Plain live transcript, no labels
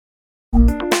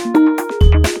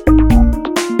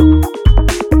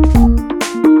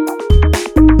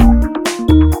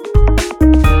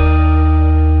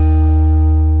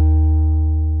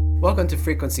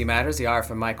Frequency Matters, the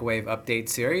RF and Microwave Update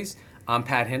Series. I'm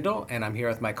Pat Hindle, and I'm here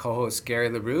with my co-host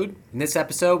Gary LaRude. In this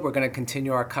episode, we're going to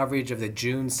continue our coverage of the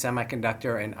June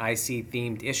semiconductor and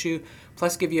IC-themed issue,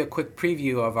 plus give you a quick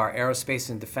preview of our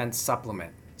aerospace and defense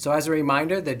supplement. So as a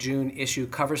reminder, the June issue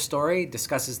cover story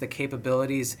discusses the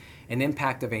capabilities and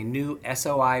impact of a new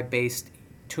SOI-based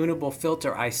tunable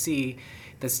filter IC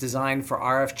that's designed for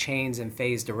RF chains and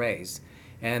phased arrays.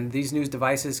 And these new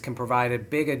devices can provide a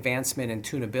big advancement in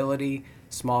tunability,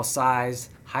 small size,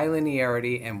 high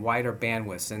linearity, and wider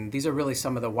bandwidths. And these are really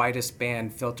some of the widest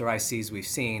band filter ICs we've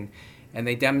seen, and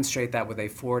they demonstrate that with a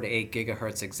 4 to 8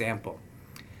 gigahertz example.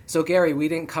 So Gary, we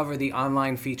didn't cover the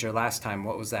online feature last time.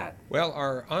 What was that? Well,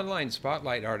 our online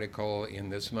spotlight article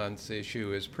in this month's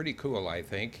issue is pretty cool, I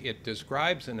think. It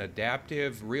describes an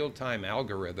adaptive real-time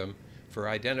algorithm for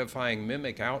identifying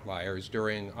mimic outliers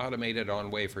during automated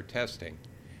on-wafer testing.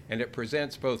 And it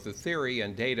presents both the theory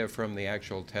and data from the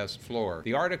actual test floor.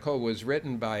 The article was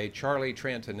written by Charlie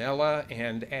Trantanella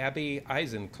and Abby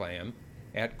Eisenklam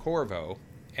at Qorvo.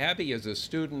 Abby is a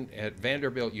student at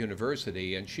Vanderbilt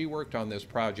University, and she worked on this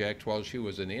project while she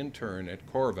was an intern at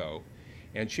Qorvo.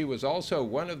 And she was also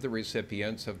one of the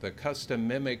recipients of the Custom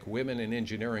MMIC Women in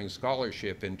Engineering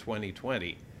Scholarship in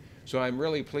 2020. So I'm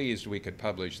really pleased we could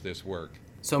publish this work.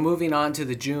 So moving on to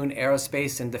the June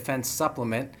Aerospace and Defense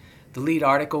Supplement, the lead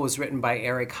article was written by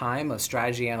Eric Heim of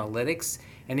Strategy Analytics,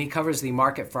 and he covers the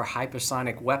market for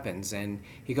hypersonic weapons, and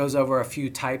he goes over a few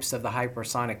types of the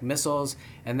hypersonic missiles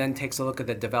and then takes a look at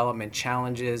the development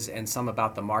challenges and some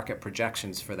about the market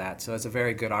projections for that. So it's a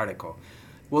very good article.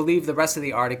 We'll leave the rest of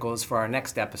the articles for our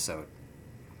next episode.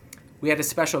 We had a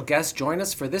special guest join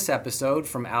us for this episode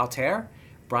from Altair.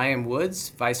 Brian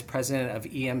Woods, Vice President of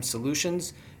EM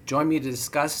Solutions, joined me to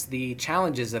discuss the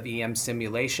challenges of EM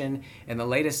simulation and the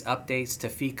latest updates to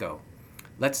FECO.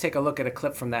 Let's take a look at a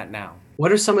clip from that now.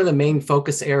 What are some of the main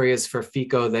focus areas for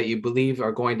FECO that you believe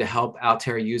are going to help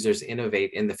Altair users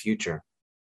innovate in the future?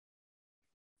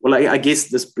 Well, I guess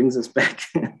this brings us back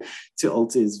to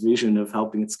Altair's vision of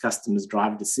helping its customers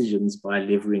drive decisions by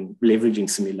leveraging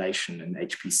simulation and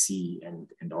HPC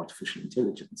and artificial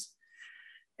intelligence.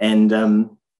 And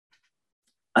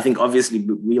I think obviously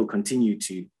we'll continue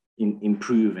to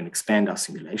improve and expand our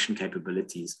simulation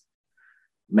capabilities,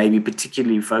 maybe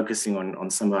particularly focusing on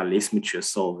some of our less mature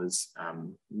solvers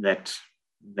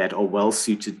that are well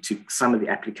suited to some of the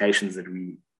applications that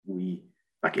we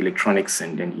like electronics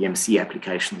and EMC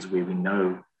applications where we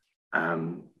know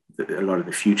that a lot of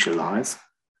the future lies.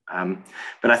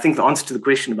 But I think the answer to the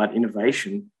question about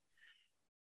innovation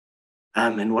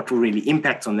and what will really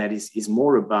impact on that is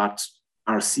more about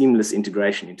our seamless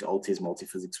integration into Altair's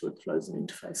multi-physics workflows and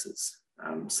interfaces,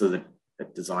 so that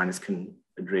designers can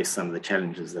address some of the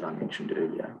challenges that I mentioned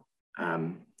earlier.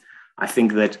 I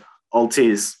think that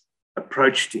Altair's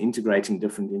approach to integrating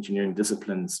different engineering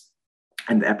disciplines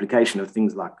and the application of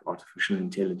things like artificial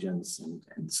intelligence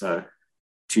and so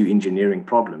to engineering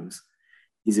problems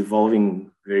is evolving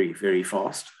very, very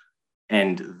fast.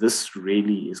 And this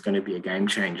really is going to be a game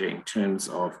changer in terms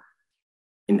of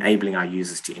enabling our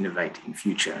users to innovate in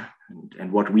future.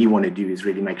 And what we want to do is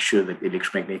really make sure that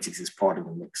electromagnetics is part of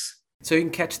the mix. So you can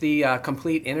catch the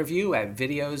complete interview at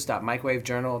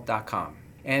videos.microwavejournal.com.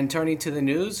 And turning to the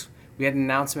news, we had an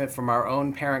announcement from our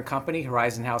own parent company,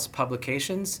 Horizon House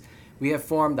Publications. We have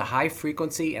formed the High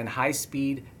Frequency and High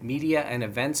Speed Media and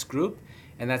Events Group,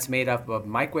 and that's made up of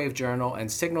Microwave Journal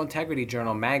and Signal Integrity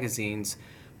Journal magazines,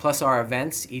 plus our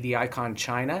events, EDICON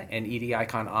China and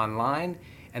EDICON Online,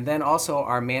 and then also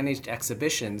our managed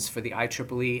exhibitions for the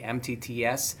IEEE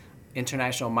MTTS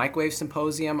International Microwave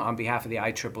Symposium on behalf of the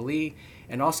IEEE,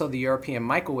 and also the European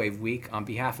Microwave Week on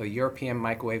behalf of the European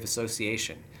Microwave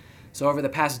Association. So over the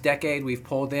past decade, we've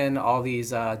pulled in all these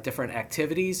different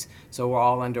activities, so we're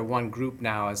all under one group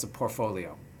now as a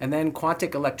portfolio. And then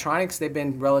Quantic Electronics, they've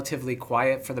been relatively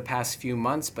quiet for the past few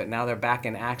months, but now they're back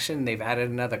in action. They've added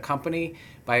another company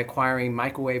by acquiring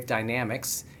Microwave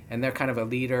Dynamics, and they're kind of a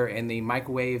leader in the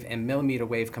microwave and millimeter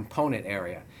wave component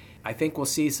area. I think we'll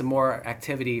see some more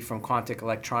activity from Quantic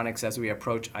Electronics as we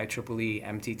approach IEEE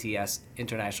MTTS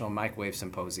International Microwave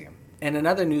Symposium. And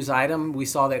another news item, we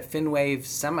saw that FinWave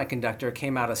Semiconductor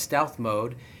came out of stealth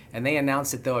mode, and they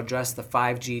announced that they'll address the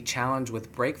 5G challenge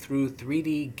with breakthrough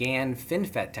 3D GaN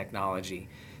FinFET technology.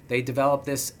 They developed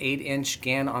this 8-inch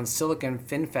GaN on silicon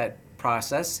FinFET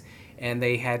process, and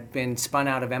they had been spun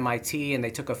out of MIT, and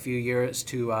they took a few years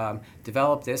to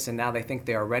develop this, and now they think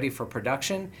they are ready for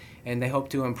production, and they hope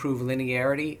to improve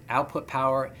linearity, output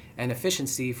power, and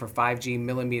efficiency for 5G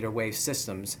millimeter wave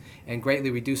systems, and greatly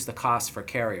reduce the cost for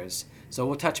carriers. So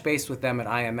we'll touch base with them at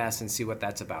IMS and see what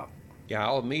that's about. Yeah,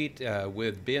 I'll meet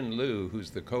with Bin Liu,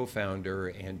 who's the co-founder,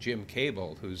 and Jim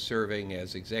Cable, who's serving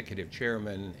as executive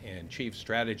chairman and chief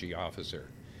strategy officer.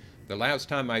 The last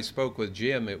time I spoke with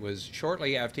Jim, it was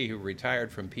shortly after he retired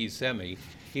from pSemi.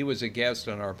 He was a guest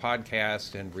on our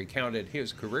podcast and recounted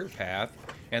his career path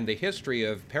and the history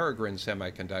of Peregrine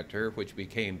Semiconductor, which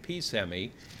became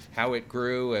pSemi, how it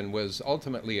grew and was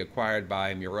ultimately acquired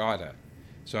by Murata.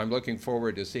 So I'm looking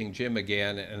forward to seeing Jim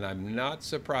again, and I'm not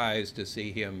surprised to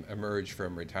see him emerge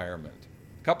from retirement.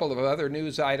 A couple of other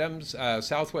news items.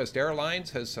 Southwest Airlines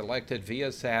has selected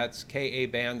Viasat's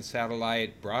Ka-band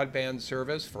satellite broadband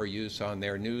service for use on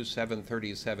their new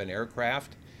 737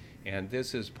 aircraft. And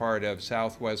this is part of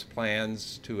Southwest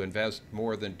plans to invest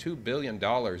more than $2 billion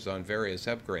on various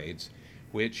upgrades,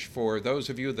 which for those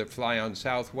of you that fly on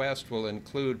Southwest will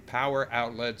include power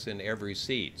outlets in every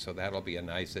seat. So that'll be a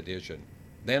nice addition.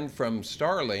 Then from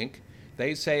Starlink,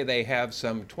 they say they have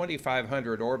some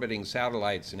 2,500 orbiting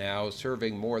satellites now,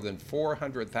 serving more than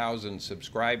 400,000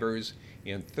 subscribers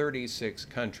in 36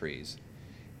 countries.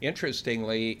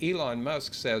 Interestingly, Elon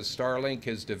Musk says Starlink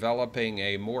is developing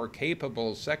a more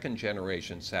capable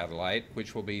second-generation satellite,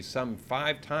 which will be some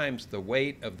 5 times the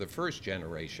weight of the first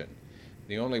generation.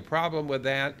 The only problem with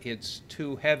that, it's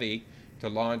too heavy to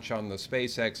launch on the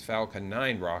SpaceX Falcon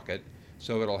 9 rocket,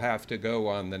 so it'll have to go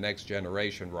on the next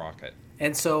generation rocket.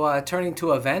 And so turning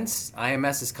to events,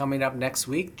 IMS is coming up next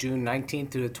week, June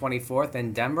 19th through the 24th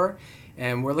in Denver,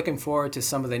 and we're looking forward to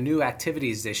some of the new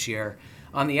activities this year.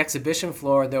 On the exhibition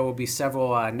floor, there will be several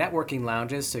networking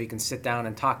lounges so you can sit down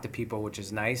and talk to people, which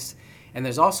is nice. And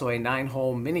there's also a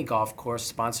 9-hole mini golf course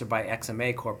sponsored by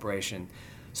XMA Corporation.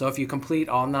 So if you complete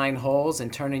all 9 holes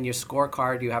and turn in your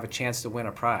scorecard, you have a chance to win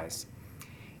a prize.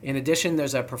 In addition,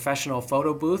 there's a professional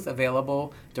photo booth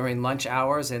available during lunch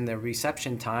hours and the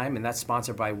reception time, and that's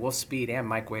sponsored by Wolfspeed and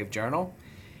Microwave Journal.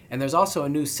 And there's also a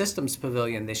new systems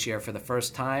pavilion this year for the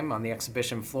first time on the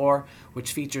exhibition floor,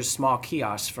 which features small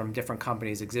kiosks from different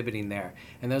companies exhibiting there.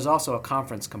 And there's also a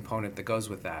conference component that goes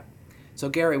with that. So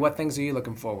Gary, what things are you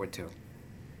looking forward to?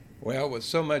 Well, with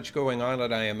so much going on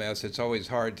at IMS, it's always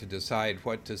hard to decide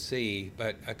what to see,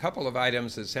 but a couple of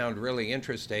items that sound really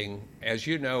interesting. As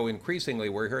you know, increasingly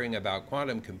we're hearing about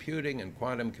quantum computing and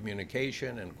quantum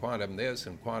communication and quantum this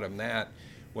and quantum that.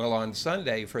 Well, on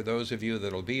Sunday, for those of you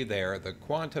that'll be there, the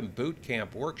Quantum Boot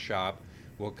Camp workshop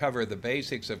will cover the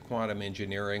basics of quantum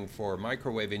engineering for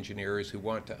microwave engineers who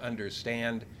want to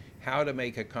understand how to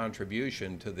make a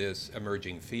contribution to this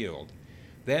emerging field.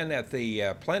 Then at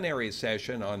the plenary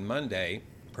session on Monday,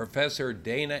 Professor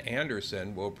Dana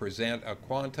Anderson will present a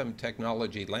quantum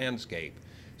technology landscape.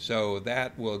 So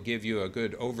that will give you a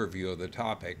good overview of the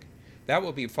topic. That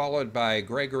will be followed by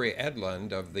Gregory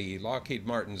Edlund of the Lockheed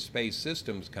Martin Space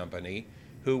Systems Company,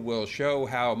 who will show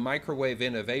how microwave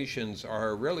innovations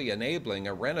are really enabling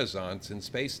a renaissance in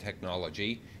space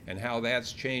technology and how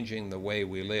that's changing the way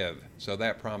we live. So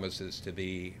that promises to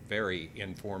be very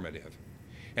informative.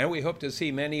 And we hope to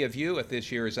see many of you at this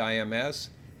year's IMS,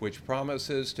 which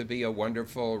promises to be a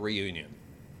wonderful reunion.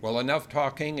 Well, enough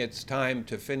talking, it's time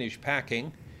to finish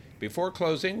packing. Before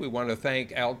closing, we want to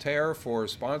thank Altair for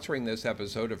sponsoring this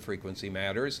episode of Frequency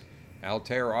Matters.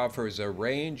 Altair offers a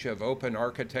range of open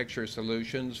architecture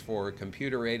solutions for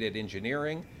computer-aided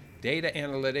engineering, data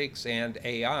analytics, and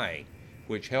AI,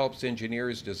 which helps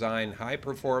engineers design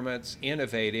high-performance,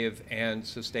 innovative, and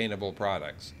sustainable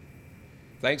products.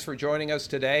 Thanks for joining us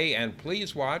today, and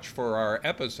please watch for our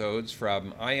episodes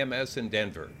from IMS in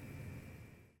Denver.